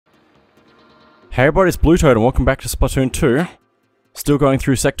Hey everybody, it's BlueToad and welcome back to Splatoon 2. Still going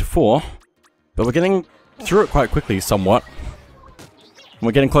through Sector 4, but we're getting through it quite quickly, somewhat. And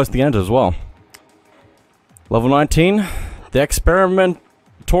we're getting close to the end as well. Level 19, the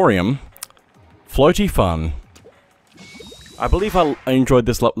Experimentorium, Floaty Fun. I believe I enjoyed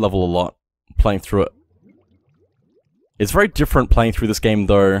this level a lot, playing through it. It's very different playing through this game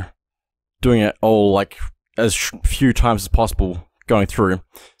though, doing it all like as few times as possible going through,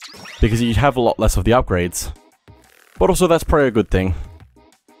 because you have a lot less of the upgrades. But also that's probably a good thing,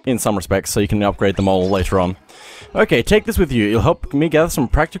 in some respects, so you can upgrade them all later on. Okay, take this with you, it'll help me gather some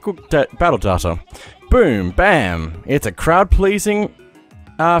practical battle data. Boom, bam! It's a crowd-pleasing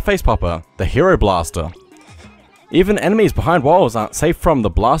face popper, the Hero Blaster. Even enemies behind walls aren't safe from the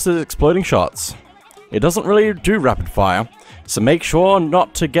blaster's exploding shots. It doesn't really do rapid fire, so make sure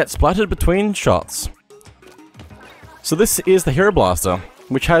not to get splattered between shots. So this is the Hero Blaster,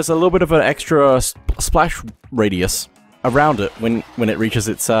 which has a little bit of an extra splash radius around it when it reaches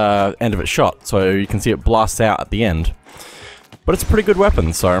its end of its shot, so you can see it blasts out at the end. But it's a pretty good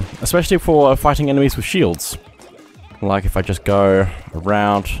weapon, so especially for fighting enemies with shields. Like if I just go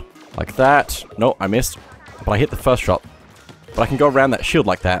around like that. No, I missed, but I hit the first shot. But I can go around that shield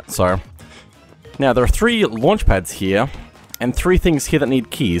like that, so. Now there are 3 launch pads here, and 3 things here that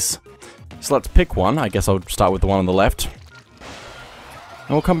need keys. So let's pick one. I guess I'll start with the one on the left. And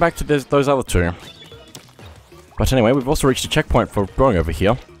we'll come back to those other 2. But anyway, we've also reached a checkpoint for going over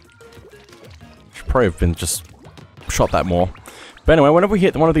here. Should probably have been just shot that more. But anyway, whenever we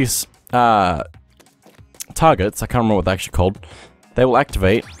hit one of these targets, I can't remember what they're actually called, they will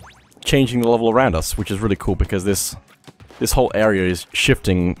activate, changing the level around us, which is really cool because this whole area is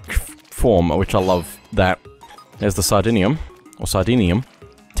shifting form, which I love that. There's the Sardinium, or Sardinium.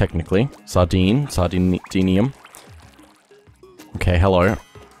 Technically. Sardinium. Okay, hello.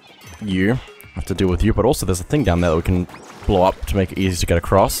 You. I have to deal with you, but also there's a thing down there that we can blow up to make it easy to get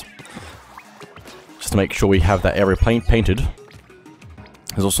across. Just to make sure we have that area painted.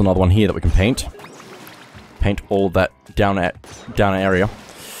 There's also another one here that we can paint. Paint all that down area.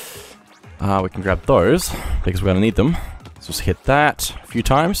 We can grab those, because we're going to need them. So just hit that a few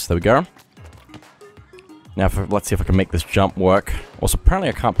times. There we go. Now, let's see if I can make this jump work. Also, apparently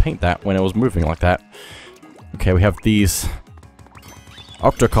I can't paint that when it was moving like that. Okay, we have these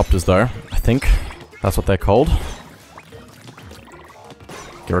octocopters, though. I think that's what they're called.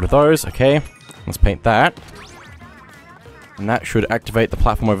 Get rid of those. Okay, let's paint that. And that should activate the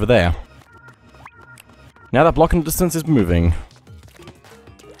platform over there. Now that blocking distance is moving.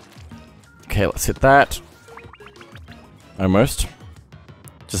 Okay, let's hit that. Almost.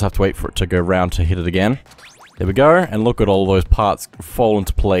 Just have to wait for it to go round to hit it again. There we go, and look at all those parts fall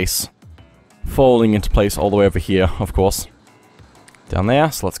into place. Falling into place all the way over here, of course. Down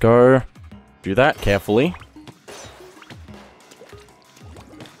there, so let's go do that carefully.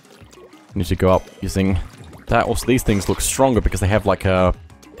 Need to go up using that. Also, these things look stronger because they have like a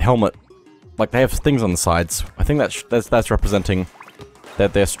helmet. Like they have things on the sides. I think that's representing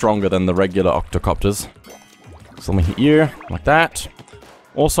that they're stronger than the regular octocopters. So let me hit you, like that.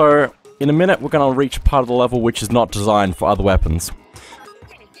 Also, in a minute, we're going to reach a part of the level which is not designed for other weapons.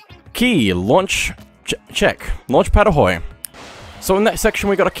 Key, launch, check. Launch pad ahoy. So in that section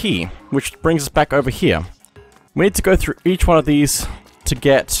we got a key, which brings us back over here. We need to go through each one of these to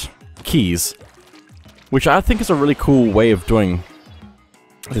get keys, which I think is a really cool way of doing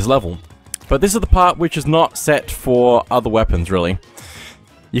this level. But this is the part which is not set for other weapons, really.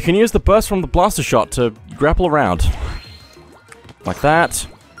 You can use the burst from the blaster shot to grapple around. Like that.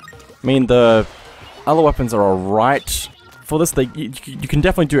 I mean, the other weapons are alright for this. You can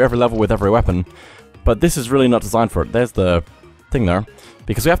definitely do every level with every weapon, but this is really not designed for it. There's the thing though,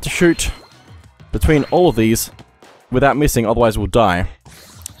 because we have to shoot between all of these without missing, otherwise we'll die.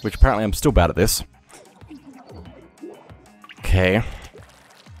 Which apparently I'm still bad at this. Okay.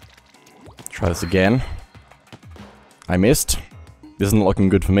 Try this again. I missed. This isn't looking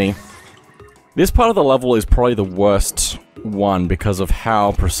good for me. This part of the level is probably the worst one because of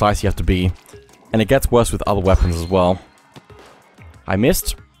how precise you have to be, and it gets worse with other weapons as well. I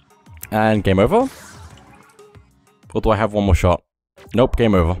missed, and game over. Or do I have one more shot? Nope,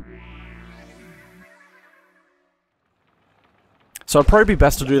 game over. So it'd probably be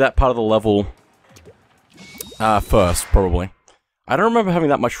best to do that part of the level first, probably. I don't remember having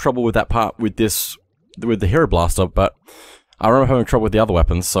that much trouble with that part with the Hero Blaster, but I remember having trouble with the other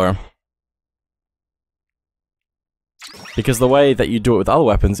weapons, so. Because the way that you do it with other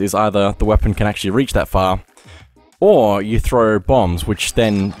weapons is either the weapon can actually reach that far, or you throw bombs, which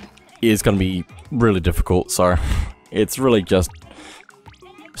then is going to be really difficult, so it's really just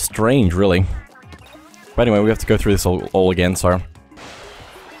strange, really. But anyway, we have to go through this all again, so...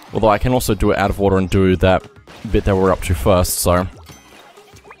 Although I can also do it out of order and do that bit that we're up to first, so...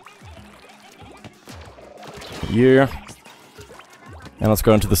 You... And let's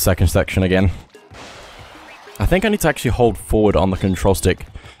go into the second section again. I think I need to actually hold forward on the control stick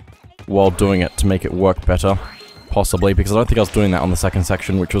while doing it to make it work better. Possibly, because I don't think I was doing that on the second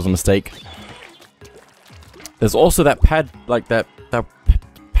section, which was a mistake. There's also that pad, like that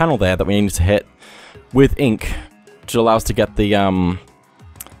panel there that we need to hit with ink to allow us to get the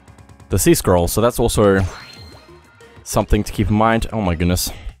C-scroll, so that's also something to keep in mind. Oh my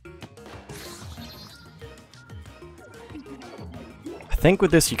goodness. I think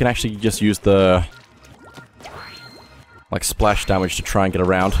with this you can actually just use the like splash damage to try and get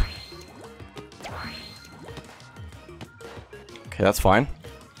around. Okay, that's fine.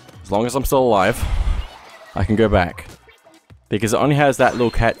 As long as I'm still alive, I can go back. Because it only has that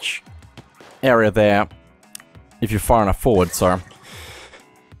little catch area there if you're far enough forward, so...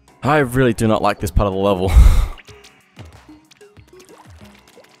 I really do not like this part of the level.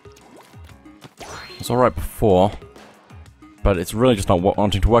 It was alright before, but it's really just not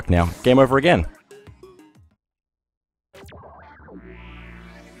wanting to work now. Game over again.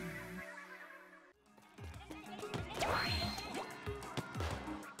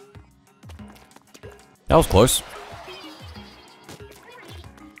 That was close.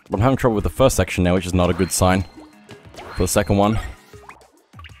 But I'm having trouble with the first section now, which is not a good sign for the second one.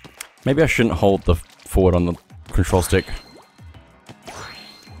 Maybe I shouldn't hold the forward on the control stick.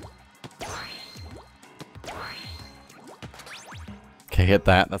 Okay, hit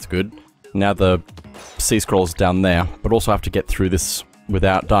that. That's good. Now the C-scroll is down there, but also have to get through this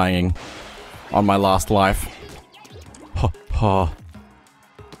without dying on my last life. Ha ha.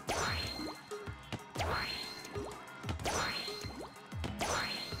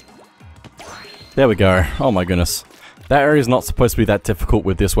 There we go. Oh my goodness. That area is not supposed to be that difficult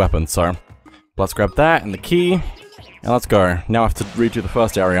with this weapon, so... Let's grab that and the key, and let's go. Now I have to redo the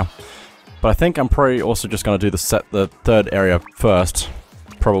first area. But I think I'm probably also just going to do the third area first.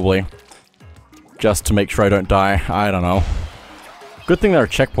 Probably. Just to make sure I don't die. I don't know. Good thing there are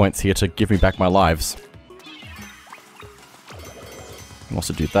checkpoints here to give me back my lives. Can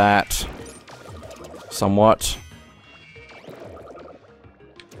also do that. Somewhat.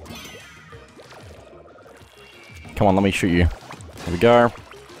 Come on, let me shoot you. There we go.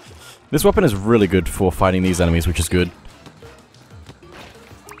 This weapon is really good for fighting these enemies, which is good.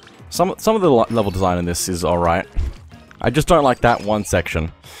 Some of the level design in this is alright. I just don't like that one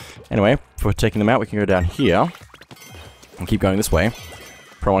section. Anyway, for taking them out, we can go down here. And keep going this way.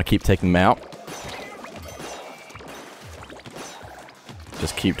 Probably want to keep taking them out.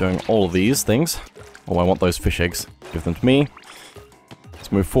 Just keep doing all of these things. Oh, I want those fish eggs. Give them to me.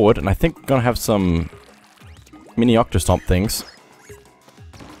 Let's move forward, and I think we're going to have some... mini Octo Stomp things.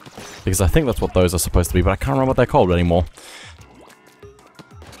 Because I think that's what those are supposed to be, but I can't remember what they're called anymore.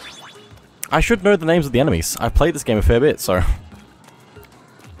 I should know the names of the enemies. I've played this game a fair bit, so...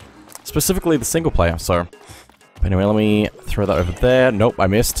 Specifically the single player, so... But anyway, let me throw that over there. Nope, I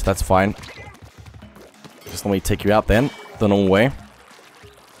missed. That's fine. Just let me take you out then, the normal way.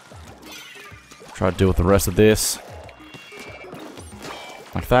 Try to deal with the rest of this.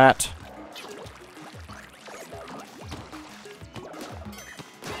 Like that.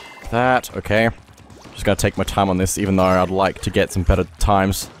 That, okay. Just gotta take my time on this, even though I'd like to get some better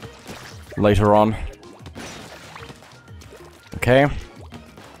times later on. Okay.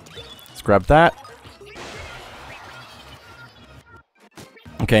 Let's grab that.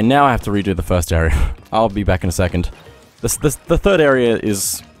 Okay, now I have to redo the first area. I'll be back in a second. The third area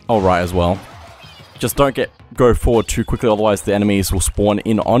is alright as well. Just don't go forward too quickly, otherwise the enemies will spawn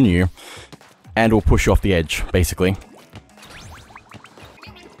in on you and will push you off the edge, basically.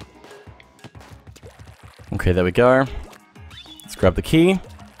 Okay, there we go. Let's grab the key.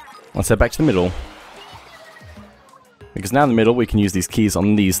 Let's head back to the middle. Because now in the middle, we can use these keys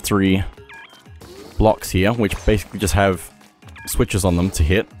on these 3 blocks here, which basically just have switches on them to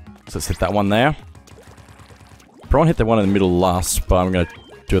hit. So let's hit that one there. Probably hit the one in the middle last, but I'm going to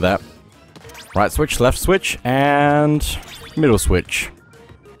do that. Right switch, left switch, and middle switch.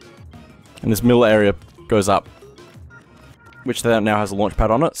 And this middle area goes up, which now has a launch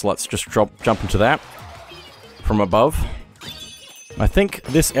pad on it, so let's just jump into that. From above. I think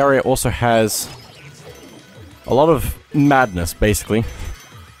this area also has a lot of madness, basically.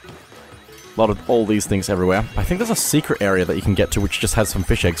 A lot of all these things everywhere. I think there's a secret area that you can get to which just has some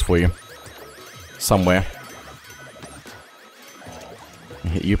fish eggs for you. Somewhere.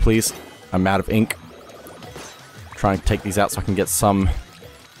 Hit you, please. I'm out of ink. Try and take these out so I can get some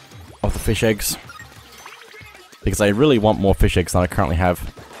of the fish eggs. because I really want more fish eggs than I currently have.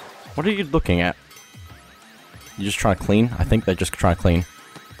 What are you looking at? You're just trying to clean? I think they're just trying to clean.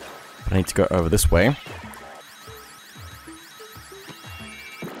 But I need to go over this way.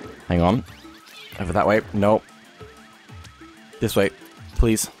 Hang on. Over that way. Nope. This way.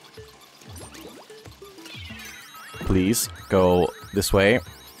 Please. Please. Go this way.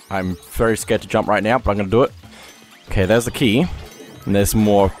 I'm very scared to jump right now, but I'm going to do it. Okay, there's the key. And there's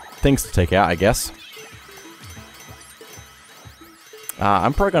more things to take out, I guess.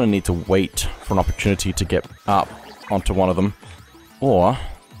 I'm probably going to need to wait for an opportunity to get up onto one of them. Or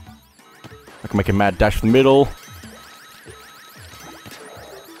I can make a mad dash for the middle.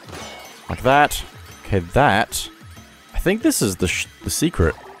 Like that. Okay, that. I think this is the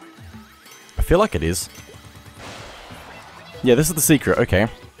secret. I feel like it is. Yeah, this is the secret. Okay.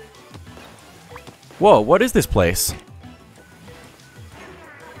 Whoa, what is this place?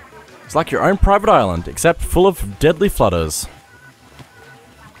 It's like your own private island, except full of deadly flooders.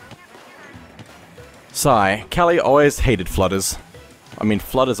 Sigh. Callie always hated flooders. I mean,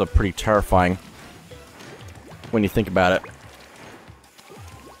 flooders are pretty terrifying when you think about it.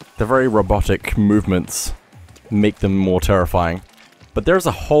 The very robotic movements make them more terrifying. But there's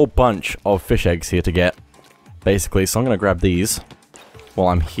a whole bunch of fish eggs here to get, basically, so I'm going to grab these while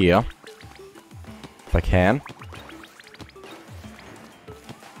I'm here, if I can.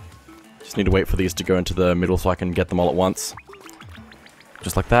 Just need to wait for these to go into the middle so I can get them all at once.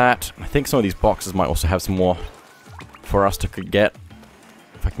 Just like that. I think some of these boxes might also have some more for us to get,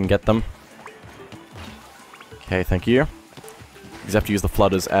 if I can get them. Okay, thank you. Because I have to use the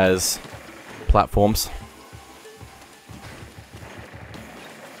flooders as platforms.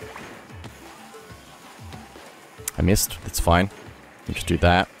 I missed. That's fine. I'll just do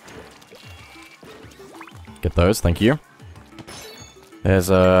that. Get those, thank you. There's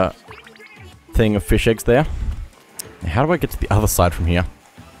a thing of fish eggs there. How do I get to the other side from here?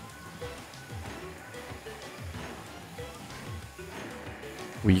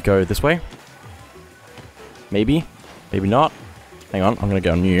 Will you go this way? Maybe? Maybe not? Hang on, I'm gonna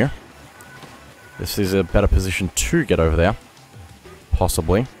go new. This is a better position to get over there.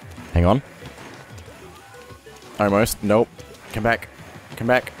 Possibly. Hang on. Almost. Nope. Come back. Come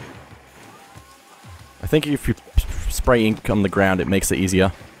back. I think if you spray ink on the ground, it makes it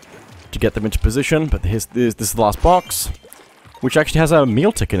easier to get them into position. But this is the last box, which actually has a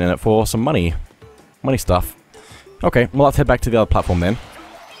meal ticket in it for some money. Money stuff. Okay, well, let's head back to the other platform then,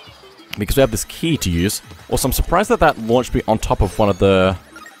 because we have this key to use. Also, I'm surprised that that launched me on top of one of the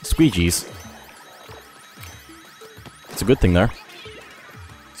squeegees. It's a good thing, though.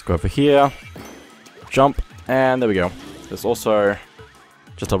 Let's go over here. Jump. And there we go. There's also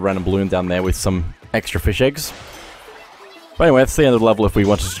just a random balloon down there with some extra fish eggs. But anyway, that's the end of the level if we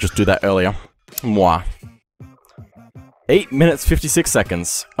wanted to just do that earlier. Mwah. 8 minutes 56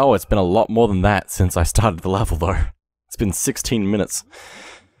 seconds. Oh, it's been a lot more than that since I started the level, though. It's been 16 minutes.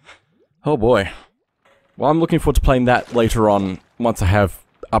 Oh boy. Well, I'm looking forward to playing that later on, once I have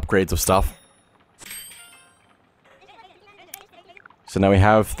upgrades of stuff. So now we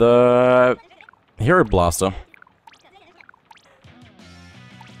have the Hero Blaster.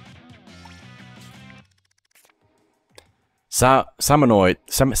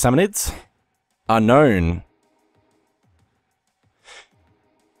 Salmonids are known.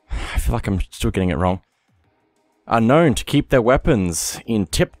 I feel like I'm still getting it wrong. Are known to keep their weapons in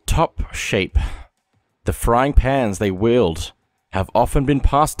tip-top shape. The frying pans they wield have often been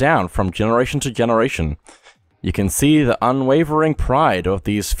passed down from generation to generation. You can see the unwavering pride of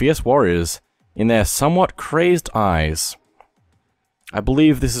these fierce warriors in their somewhat crazed eyes. I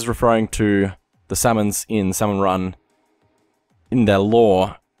believe this is referring to the salmons in Salmon Run. In their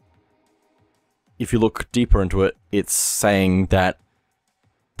lore, if you look deeper into it, it's saying that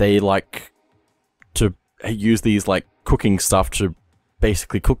they like to use these like cooking stuff to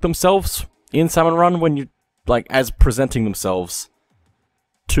basically cook themselves in Salmon Run when you like as presenting themselves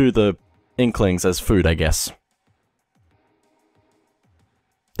to the Inklings as food, I guess.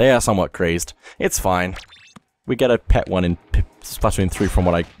 They are somewhat crazed. It's fine. We get a pet one in Splatoon 3 from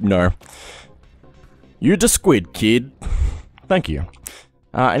what I know. You the squid, kid. Thank you.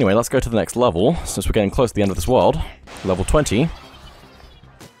 Anyway, let's go to the next level, since we're getting close to the end of this world. Level 20.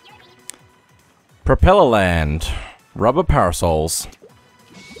 Propeller Land. Rubber parasols.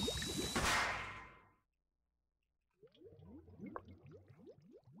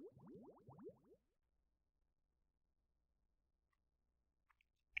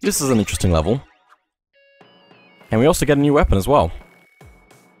 This is an interesting level. And we also get a new weapon as well.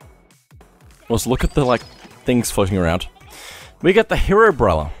 Let's look at the, like, things floating around. We get the Hero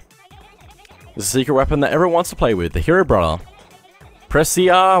Umbrella. This is a secret weapon that everyone wants to play with, the Hero Brother. Press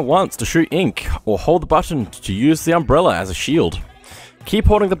CR once to shoot ink, or hold the button to use the umbrella as a shield. Keep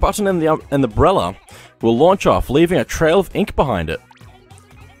holding the button and the umbrella will launch off, leaving a trail of ink behind it.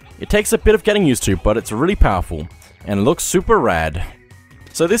 It takes a bit of getting used to, but it's really powerful, and looks super rad.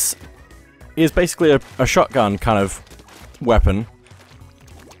 So this is basically a shotgun kind of weapon,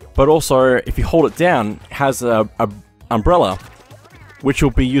 but also, if you hold it down, it has a umbrella, which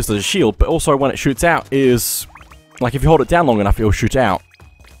will be used as a shield, but also when it shoots out is, like if you hold it down long enough, it will shoot out,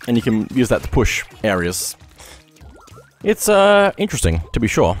 and you can use that to push areas. It's interesting, to be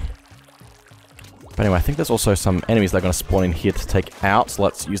sure. But anyway, I think there's also some enemies that are going to spawn in here to take out, so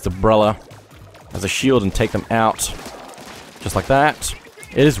let's use the umbrella as a shield and take them out, just like that.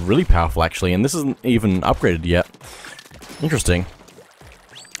 It is really powerful, actually, and this isn't even upgraded yet. Interesting.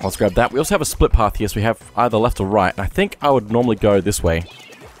 Let's grab that. We also have a split path here, so we have either left or right. And I think I would normally go this way.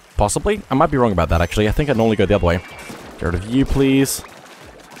 Possibly? I might be wrong about that, actually. I think I'd normally go the other way. Get rid of you, please.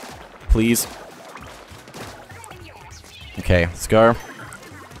 Please. Okay, let's go.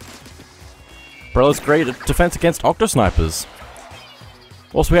 Umbrella's great at defense against Octo snipers.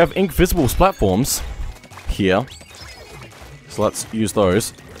 Also, we have ink visible platforms here. So let's use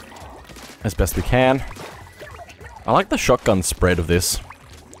those as best we can. I like the shotgun spread of this.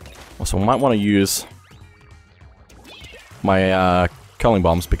 Also, I might want to use my curling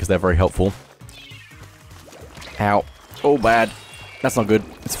bombs because they're very helpful. Ow. Oh, bad. That's not good.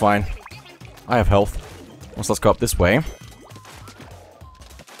 It's fine. I have health. So let's go up this way.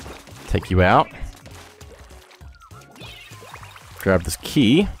 Take you out. Grab this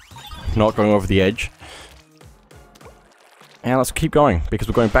key. Not going over the edge. And let's keep going because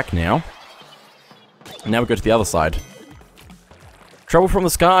we're going back now. And now we go to the other side. Trouble from the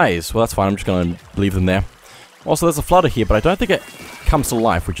skies. Well, that's fine. I'm just going to leave them there. Also, there's a flutter here, but I don't think it comes to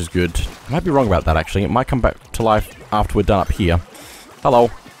life, which is good. I might be wrong about that, actually. It might come back to life after we're done up here.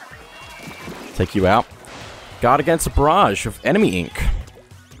 Hello. Take you out. Guard against a barrage of enemy ink.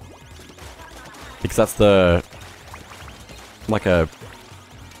 Because that's the... like a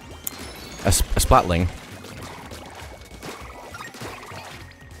splatling.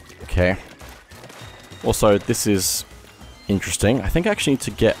 Okay. Also, this is interesting. I think I actually need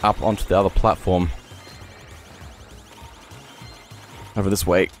to get up onto the other platform. Over this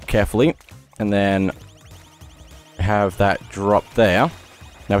way, carefully. And then have that drop there.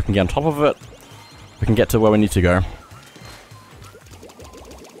 Now we can get on top of it. We can get to where we need to go.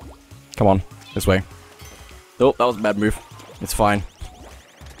 Come on, this way. Oh, that was a bad move. It's fine.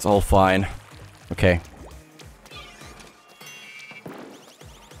 It's all fine. Okay.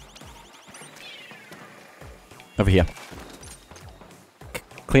 Over here.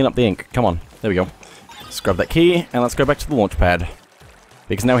 Clean up the ink. Come on. There we go. Let's grab that key, and let's go back to the launch pad.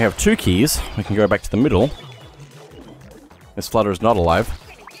 Because now we have 2 keys. We can go back to the middle. This flutter is not alive.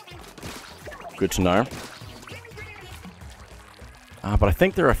 Good to know. But I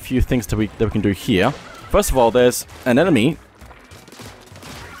think there are a few things that we can do here. First of all, there's an enemy.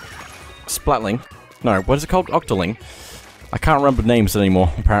 Splatling. No, what is it called? Octoling. I can't remember names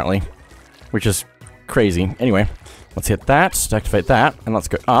anymore, apparently. Which is crazy. Anyway, let's hit that to activate that, and let's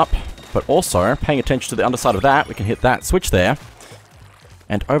go up. But also, paying attention to the underside of that, we can hit that switch there.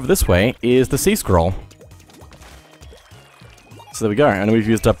 And over this way is the C-scroll. So there we go, and we've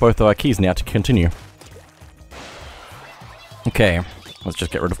used up both of our keys now to continue. Okay, let's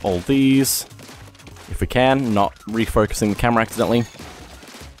just get rid of all these. If we can, not refocusing the camera accidentally.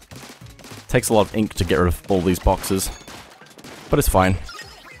 Takes a lot of ink to get rid of all these boxes. But it's fine.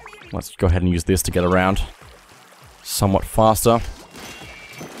 Let's go ahead and use this to get around somewhat faster.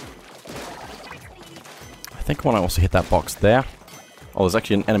 I think I want to also hit that box there. Oh, there's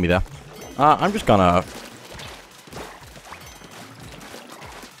actually an enemy there. I'm just gonna...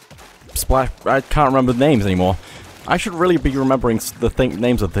 splash... I can't remember the names anymore. I should really be remembering the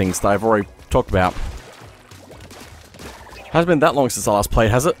names of things that I've already talked about. Hasn't been that long since I last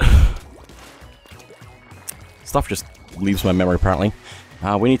played, has it? Stuff just leaves my memory, apparently.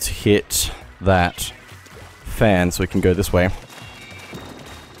 We need to hit that fan so we can go this way.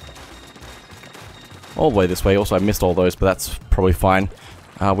 All the way this way. Also, I missed all those, but that's probably fine.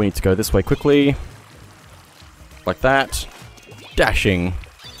 We need to go this way quickly. Like that. Dashing.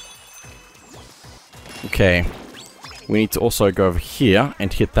 Okay. We need to also go over here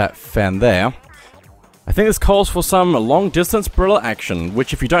and hit that fan there. I think this calls for some long-distance umbrella action,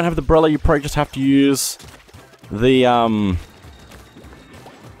 which if you don't have the umbrella, you probably just have to use the,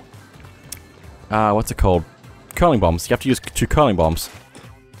 what's it called? Curling bombs. You have to use 2 curling bombs.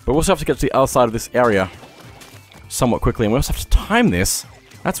 But we also have to get to the other side of this area somewhat quickly, and we also have to time this.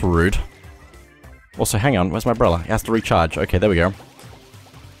 That's rude. Also, hang on, where's my umbrella? It has to recharge. Okay, there we go.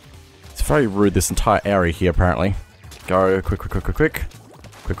 It's very rude, this entire area here, apparently. Go, quick, quick, quick, quick, quick.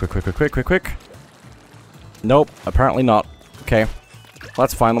 Quick, quick, quick, quick, quick, quick, quick. Nope, apparently not. Okay, well,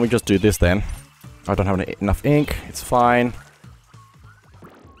 that's fine, let me just do this then. I don't have enough ink, it's fine.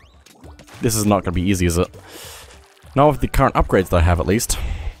 This is not going to be easy, is it? Not with the current upgrades that I have, at least.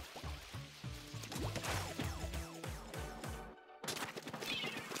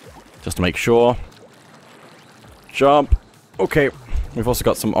 Just to make sure. Jump. Okay. We've also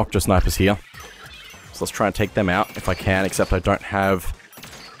got some Octo snipers here. So let's try and take them out if I can, except I don't have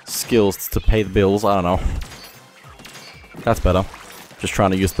skills to pay the bills. I don't know. That's better. Just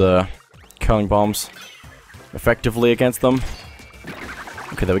trying to use the curling bombs effectively against them.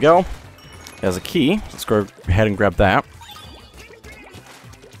 Okay, there we go. There's a key. Let's go ahead and grab that.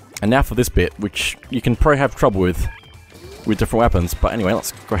 And now for this bit, which you can probably have trouble with different weapons. But anyway,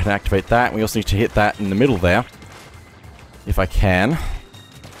 let's go ahead and activate that. We also need to hit that in the middle there, if I can,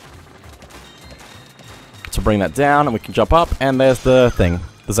 to bring that down, and we can jump up, and there's the thing,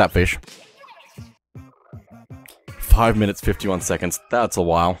 the Zapfish. 5 minutes, 51 seconds. That's a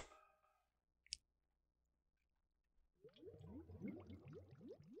while.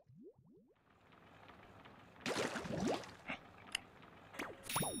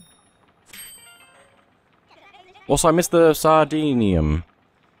 Also, I missed the Sardinium.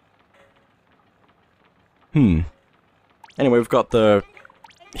 Anyway, we've got the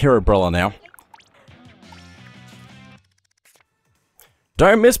Hero Brawler now.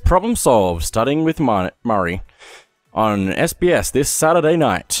 Don't miss Problem Solve, studying with Murray on SBS this Saturday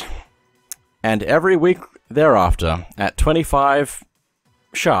night. And every week thereafter at 25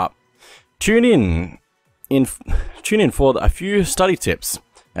 sharp. Tune in for a few study tips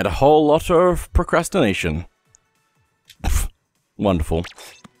and a whole lot of procrastination. Wonderful.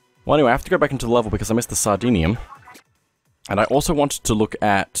 Well, anyway, I have to go back into the level because I missed the Sardinium. And I also wanted to look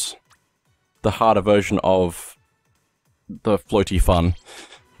at the harder version of the floaty fun.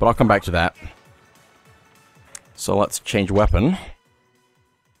 But I'll come back to that. So let's change weapon.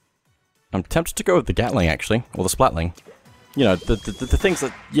 I'm tempted to go with the Gatling, actually. Or the Splatling. You know, the things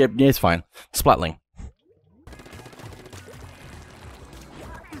that... Yeah, it's fine. Splatling.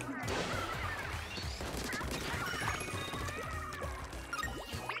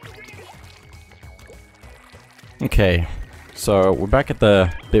 Okay, so we're back at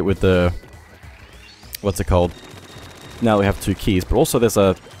the bit with the... What's it called? Now we have 2 keys, but also there's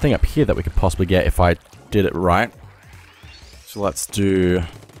a thing up here that we could possibly get if I did it right. So let's do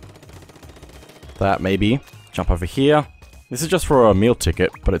that, maybe. Jump over here. This is just for a meal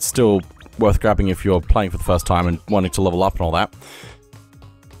ticket, but it's still worth grabbing if you're playing for the first time and wanting to level up and all that.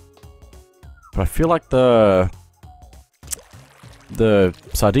 But I feel like the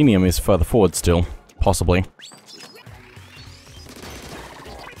Sardinium is further forward still, possibly.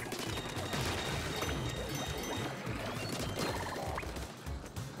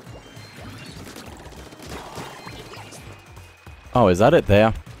 Oh, is that it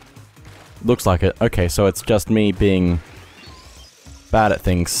there? Looks like it. Okay, so it's just me being bad at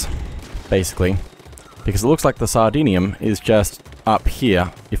things, basically. Because it looks like the Sardinium is just up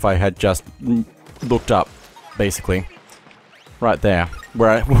here, if I had just looked up, basically. Right there.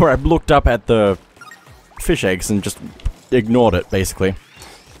 Where I looked up at the fish eggs and just ignored it, basically.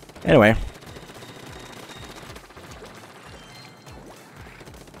 Anyway.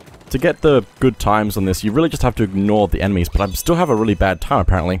 To get the good times on this, you really just have to ignore the enemies, but I still have a really bad time,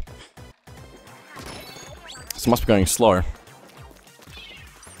 apparently. So it must be going slow.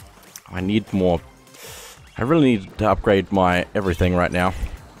 I need more. I really need to upgrade my everything right now.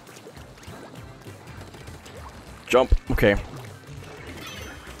 Jump. Okay.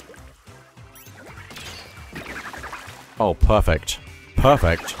 Oh, perfect.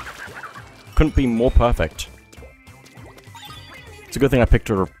 Perfect. Couldn't be more perfect. It's a good thing I picked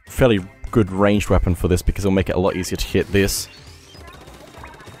a fairly good ranged weapon for this because it'll make it a lot easier to hit this.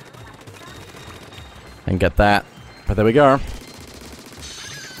 And get that. But there we go.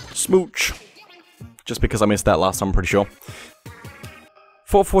 Smooch. Just because I missed that last time, I'm pretty sure.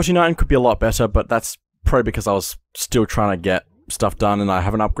 449 could be a lot better, but that's probably because I was still trying to get stuff done and I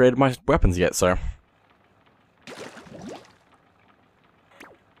haven't upgraded my weapons yet, so...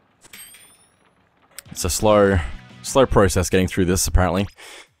 It's a slow process getting through this, apparently.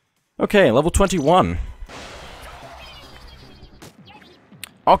 Okay, level 21.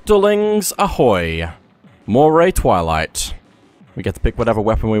 Octolings ahoy! Moray Twilight. We get to pick whatever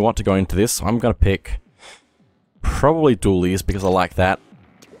weapon we want to go into this. I'm gonna pick probably dualies because I like that.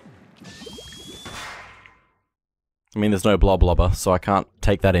 I mean, there's no blob blobber, so I can't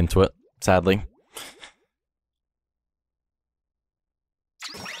take that into it, sadly.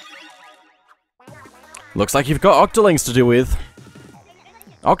 Looks like you've got octolings to deal with.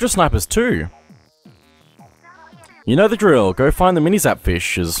 Octo snipers too. You know the drill. Go find the mini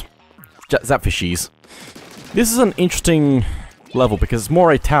zapfishes. Zapfishies. This is an interesting level because it's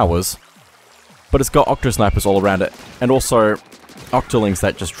more towers, but it's got octo snipers all around it, and also octolings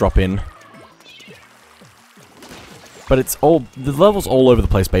that just drop in. But it's all, the level's all over the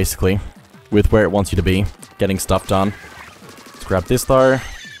place basically, with where it wants you to be, getting stuff done. Let's grab this though.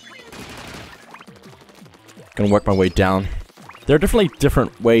 Gonna work my way down. There are definitely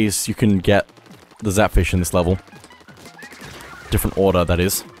different ways you can get the zapfish in this level. Different order, that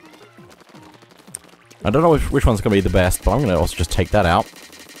is. I don't know which one's gonna be the best, but I'm gonna also just take that out.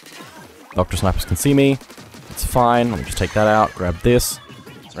 Octo snipers can see me. It's fine. Let me just take that out. Grab this.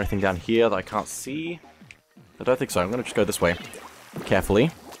 Is there anything down here that I can't see? I don't think so. I'm gonna just go this way. Carefully.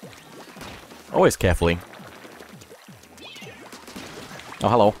 Always carefully. Oh,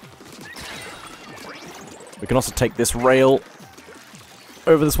 hello. We can also take this rail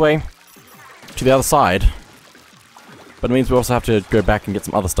over this way to the other side. But it means we also have to go back and get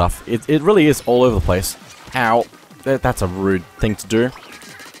some other stuff. It really is all over the place. Ow. That's a rude thing to do.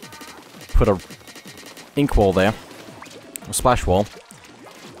 Put a ink wall there. A splash wall.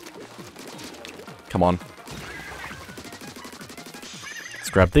 Come on. Let's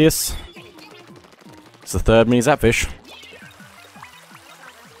grab this. It's the third mini zapfish.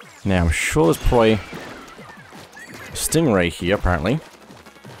 Now, I'm sure there's probably a stingray here, apparently.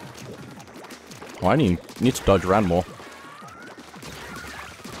 Oh, I need to dodge around more.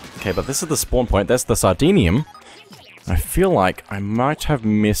 Okay, but this is the spawn point. That's the Sardinium. I feel like I might have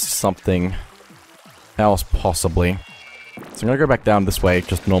missed something else, possibly. So I'm gonna go back down this way,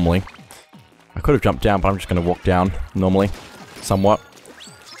 just normally. I could have jumped down, but I'm just gonna walk down, normally. Somewhat.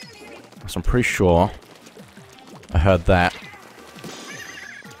 So I'm pretty sure I heard that.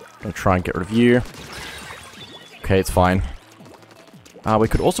 Gonna try and get rid of you. Okay, it's fine. We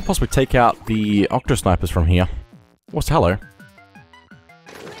could also possibly take out the Octo Snipers from here. What's hello?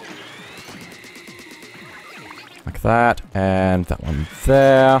 Like that, and that one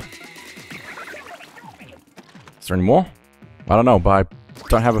there. Is there any more? I don't know, but I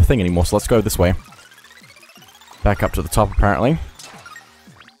don't have a thing anymore, so let's go this way. Back up to the top, apparently.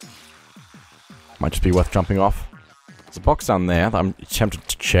 Might just be worth jumping off. There's a box down there that I'm tempted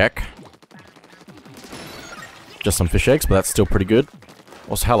to check. Just some fish eggs, but that's still pretty good.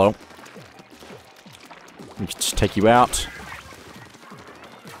 Also, hello. Let me just take you out.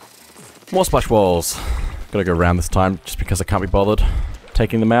 More splash walls. Gotta go around this time, just because I can't be bothered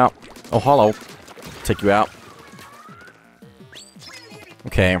taking them out. Oh, hello. Take you out.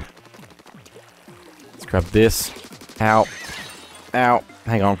 Okay. Let's grab this. Ow. Ow.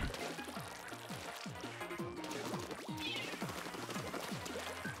 Hang on.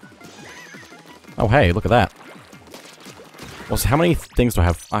 Oh, hey, look at that. Also, how many things do I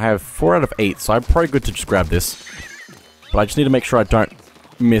have? I have 4 out of 8, so I'm probably good to just grab this. But I just need to make sure I don't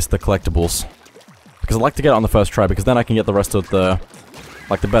miss the collectibles. Because I like to get it on the first try, because then I can get the rest of the,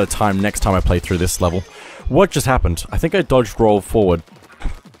 like, the better time next time I play through this level. What just happened? I think I dodged roll forward.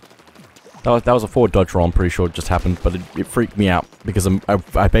 That was a forward dodge roll, I'm pretty sure it just happened, but it freaked me out, because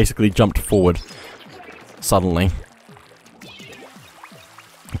I basically jumped forward suddenly.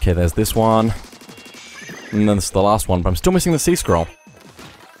 Okay, there's this one. And then this is the last one, but I'm still missing the C-scroll.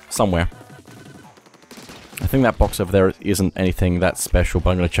 Somewhere. I think that box over there isn't anything that special, but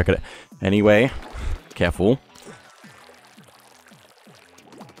I'm going to check it anyway. Careful.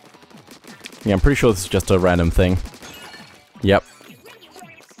 Yeah, I'm pretty sure this is just a random thing. Yep.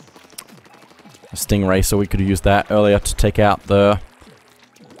 A stingray, so we could have used that earlier to take out the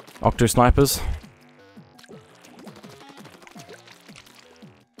Octo Snipers.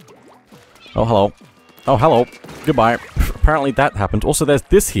 Oh, hello. Oh, hello. Goodbye. Apparently that happened. Also, there's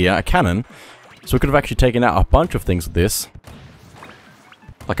this here, a cannon. So we could have actually taken out a bunch of things with this.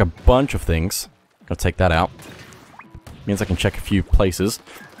 Like a bunch of things. Gotta take that out. Means I can check a few places.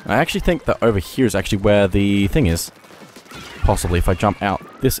 I actually think that over here is actually where the thing is. Possibly if I jump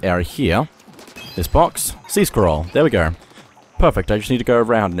out this area here. This box. C-scroll. There we go. Perfect. I just need to go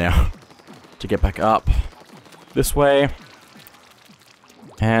around now. To get back up. This way.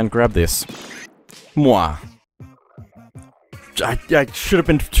 And grab this. Mwah. I should have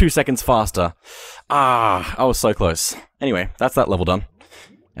been 2 seconds faster. Ah, I was so close. Anyway, that's that level done.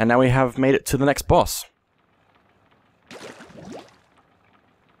 And now we have made it to the next boss.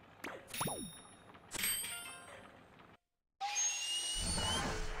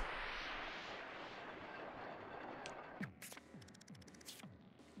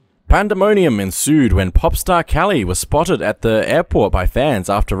 Pandemonium ensued when pop star Callie was spotted at the airport by fans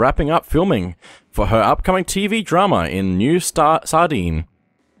after wrapping up filming for her upcoming TV drama in New Sardine.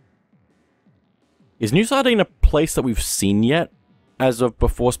 Is New Sardine a place that we've seen yet, as of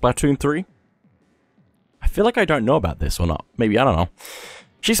before Splatoon 3? I feel like I don't know about this or not. Maybe, I don't know.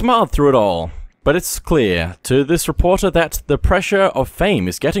 She smiled through it all, but it's clear to this reporter that the pressure of fame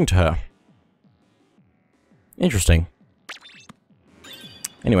is getting to her. Interesting.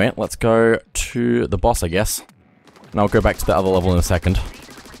 Anyway, let's go to the boss, I guess. And I'll go back to the other level in a second.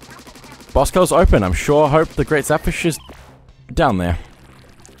 Boss goes open. I'm sure hope the Great Zapfish is down there.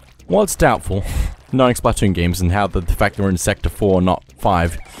 Well, it's doubtful, knowing Splatoon games and how the fact that we're in Sector 4, not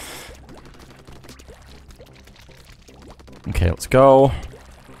 5. Okay, let's go.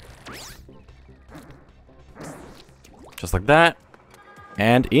 Just like that.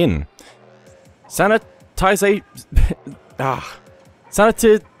 And in. Sanitization.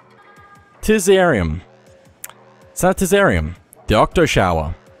 Sanitizarium. Sanitizarium. The Octo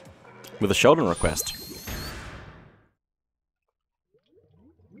Shower. With a Sheldon request.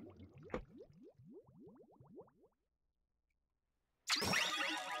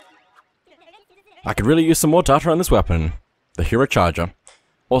 I could really use some more data on this weapon. The Hero Charger.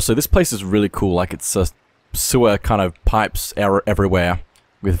 Also, this place is really cool. Like, it's a sewer kind of pipes everywhere.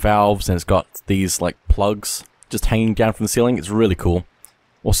 With valves, and it's got these, like, plugs just hanging down from the ceiling. It's really cool.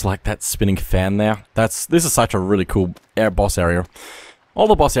 Also, like, that spinning fan there. This is such a really cool boss area. All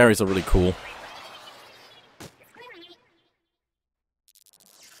the boss areas are really cool.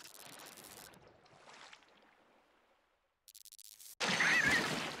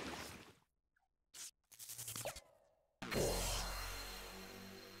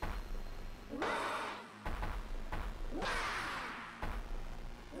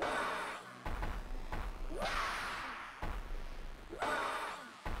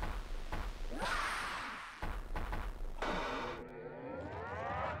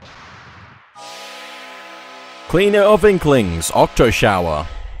 Cleaner of Inklings, Octo Shower.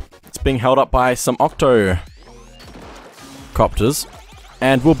 It's being held up by some Octo copters,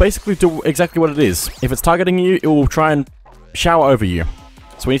 and will basically do exactly what it is. If it's targeting you, it will try and shower over you.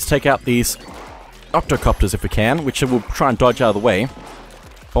 So we need to take out these Octocopters if we can, which will try and dodge out of the way.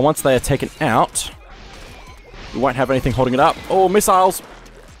 But once they are taken out, we won't have anything holding it up. Oh, missiles!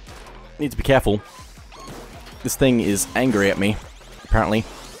 Need to be careful. This thing is angry at me, apparently.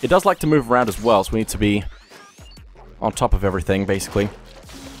 It does like to move around as well, so we need to be on top of everything, basically.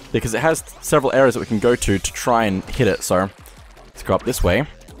 Because it has several areas that we can go to try and hit it, so let's go up this way.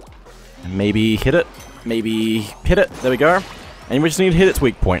 Maybe hit it. Maybe hit it. There we go. And we just need to hit its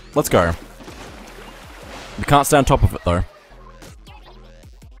weak point. Let's go. We can't stay on top of it, though.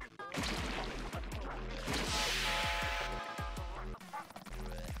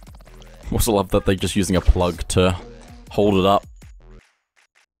 Also love that they're just using a plug to hold it up.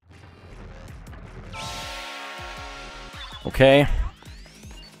 Okay.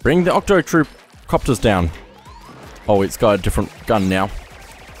 Bring the Octo Troop copters down. Oh, it's got a different gun now.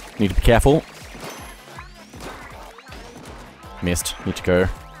 Need to be careful. Missed. Need to go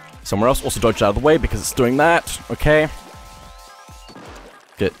somewhere else. Also dodge out of the way because it's doing that. Okay.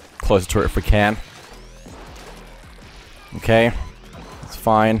 Get closer to it if we can. Okay. It's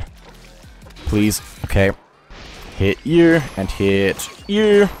fine. Please. Okay. Hit you, and hit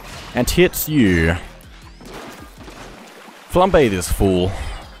you, and hit you. Flambe this fool.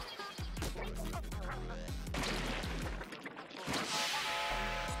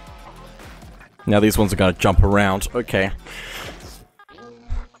 Now these ones are gonna jump around. Okay.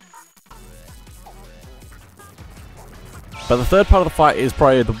 But the third part of the fight is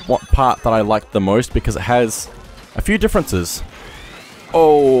probably the part that I like the most because it has a few differences.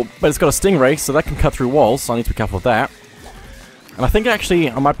 Oh, but it's got a stingray, so that can cut through walls, so I need to be careful of that. And I think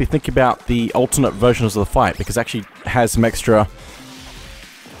actually I might be thinking about the alternate versions of the fight, because it actually has some extra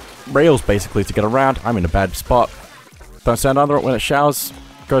rails basically to get around. I'm in a bad spot. Don't stand under it when it showers.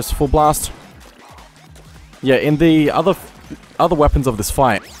 Goes full blast. Yeah, in the other weapons of this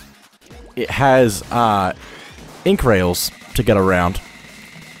fight, it has ink rails to get around.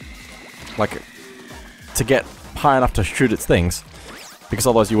 Like, to get high enough to shoot its things. Because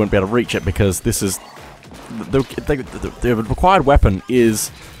otherwise you wouldn't be able to reach it, because this is... The required weapon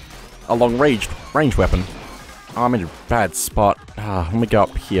is a long-range weapon. Oh, I'm in a bad spot. Let me go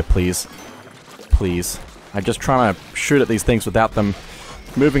up here, please. Please. I'm just trying to shoot at these things without them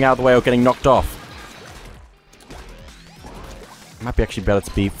moving out of the way or getting knocked off. Might be actually better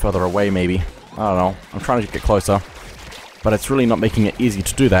to be further away, maybe. I don't know. I'm trying to get closer. But it's really not making it easy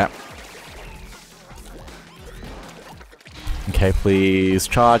to do that. Okay, please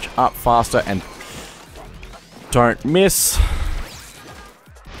charge up faster and don't miss.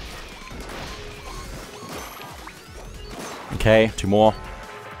 Okay, 2 more.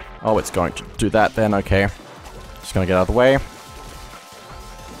 Oh, it's going to do that then, okay. Just gonna get out of the way.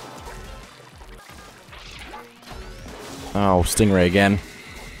 Oh, Stingray again.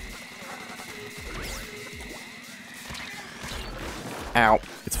 Ow,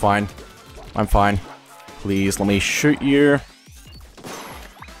 it's fine. I'm fine. Please, let me shoot you.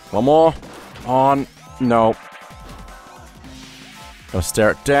 One more. On. No. Gonna stare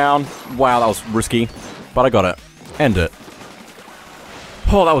it down. Wow, that was risky. But I got it. End it.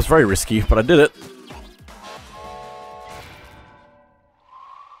 Oh, that was very risky, but I did it.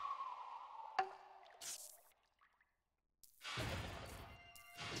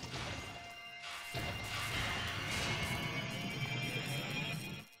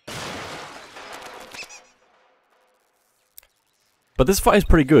 But this fight is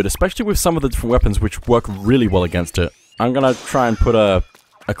pretty good, especially with some of the different weapons which work really well against it. I'm gonna try and put a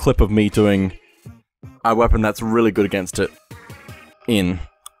clip of me doing a weapon that's really good against it in.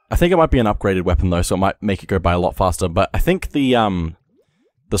 I think it might be an upgraded weapon though, so it might make it go by a lot faster, but I think the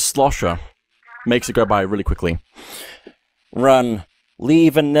slosher makes it go by really quickly. Run.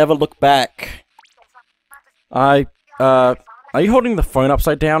 Leave and never look back. Are you holding the phone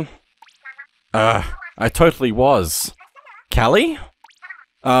upside down? I totally was. Callie?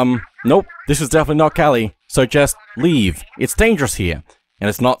 Nope, this is definitely not Callie, so just leave. It's dangerous here, and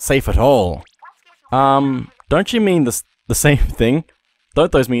it's not safe at all. Don't you mean the same thing?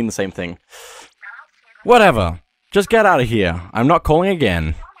 Don't those mean the same thing? Whatever. Just get out of here. I'm not calling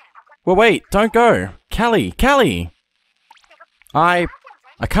again. Well, wait, don't go. Callie! Callie! I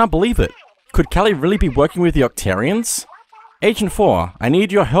can't believe it. Could Callie really be working with the Octarians? Agent 4, I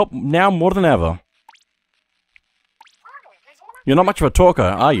need your help now more than ever. You're not much of a talker,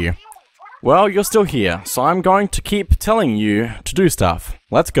 are you? Well, you're still here, so I'm going to keep telling you to do stuff.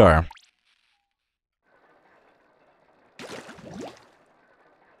 Let's go.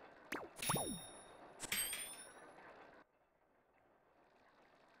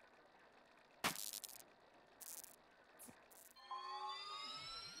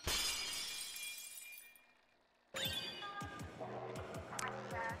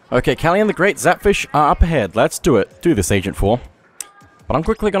 Okay, Callie and the Great Zapfish are up ahead. Let's do it. Do this, Agent 4. But I'm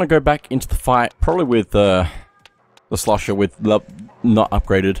quickly going to go back into the fight, probably with the slosher with not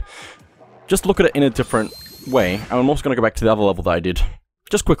upgraded. Just look at it in a different way. And I'm also going to go back to the other level that I did.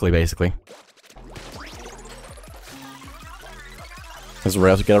 Just quickly, basically. There's a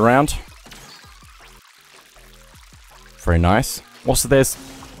rail to get around. Very nice. Also, there's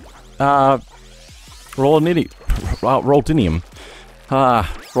Rollinium.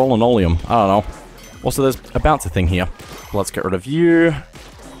 Rollinoleum. I don't know. Also, there's a bouncer thing here. Let's get rid of you.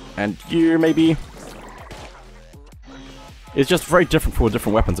 And you, maybe. It's just very different for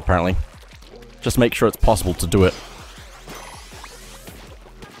different weapons, apparently. Just make sure it's possible to do it.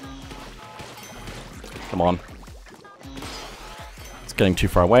 Come on. It's getting too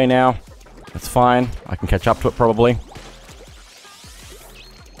far away now. That's fine. I can catch up to it, probably.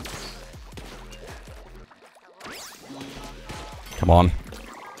 Come on.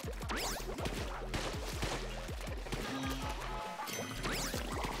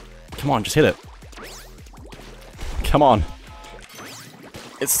 Come on, just hit it. Come on.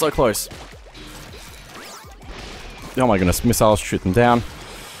 It's so close. Oh my goodness, missiles shoot them down.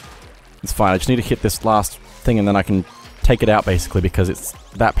 It's fine, I just need to hit this last thing and then I can take it out basically because it's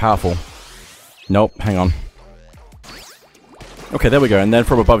that powerful. Nope, hang on. Okay, there we go, and then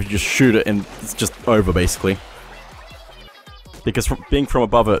from above you just shoot it and it's just over basically. Because being from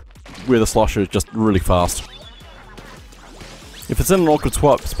above it with a slosher is just really fast. If it's in an awkward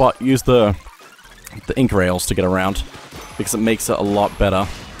spot, use the ink rails to get around. Because it makes it a lot better.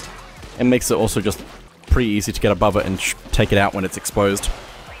 And makes it also just pretty easy to get above it and take it out when it's exposed.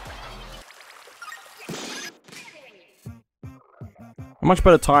 A much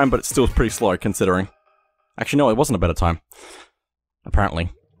better time, but it's still pretty slow considering. Actually, no, it wasn't a better time.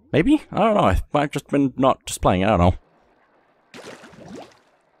 Apparently. Maybe? I don't know. I might have just been not just playing. I don't know.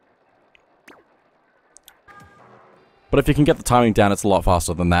 But if you can get the timing down, it's a lot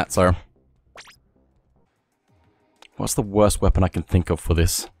faster than that, so... What's the worst weapon I can think of for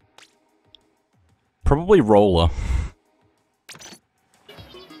this? Probably Roller.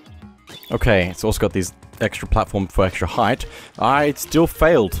 Okay, it's also got these extra platform for extra height. I still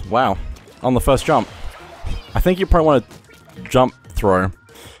failed. Wow. On the first jump. I think you probably want to jump throw.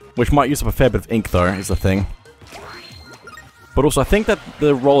 Which might use up a fair bit of ink, though, is the thing. But also, I think that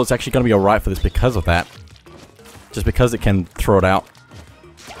the roll is actually going to be alright for this because of that. Just because it can throw it out.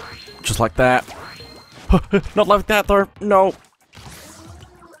 Just like that. Not like that, though. No.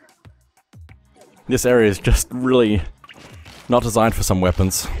 This area is just really Not designed for some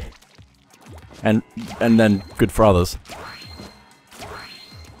weapons. And then good for others.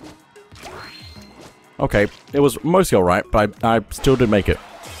 Okay, it was mostly alright, but I still did make it.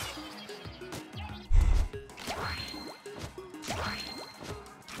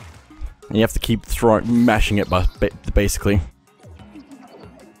 And you have to keep mashing it basically.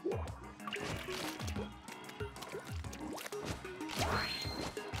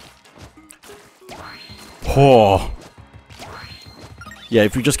 Oh. Yeah,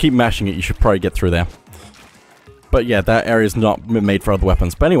 if you just keep mashing it, you should probably get through there. But yeah, that area is not made for other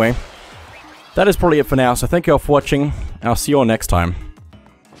weapons. But anyway, that is probably it for now, so thank you all for watching, and I'll see you all next time.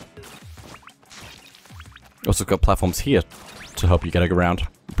 Also got platforms here to help you get around,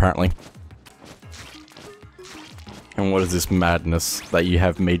 apparently. And what is this madness that you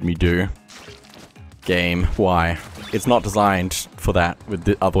have made me do? Game, why? It's not designed for that with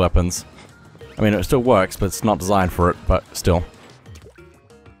the other weapons. I mean, it still works, but it's not designed for it, but still.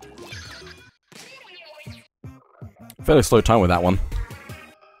 Fairly slow time with that one.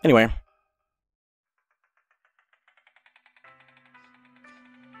 Anyway.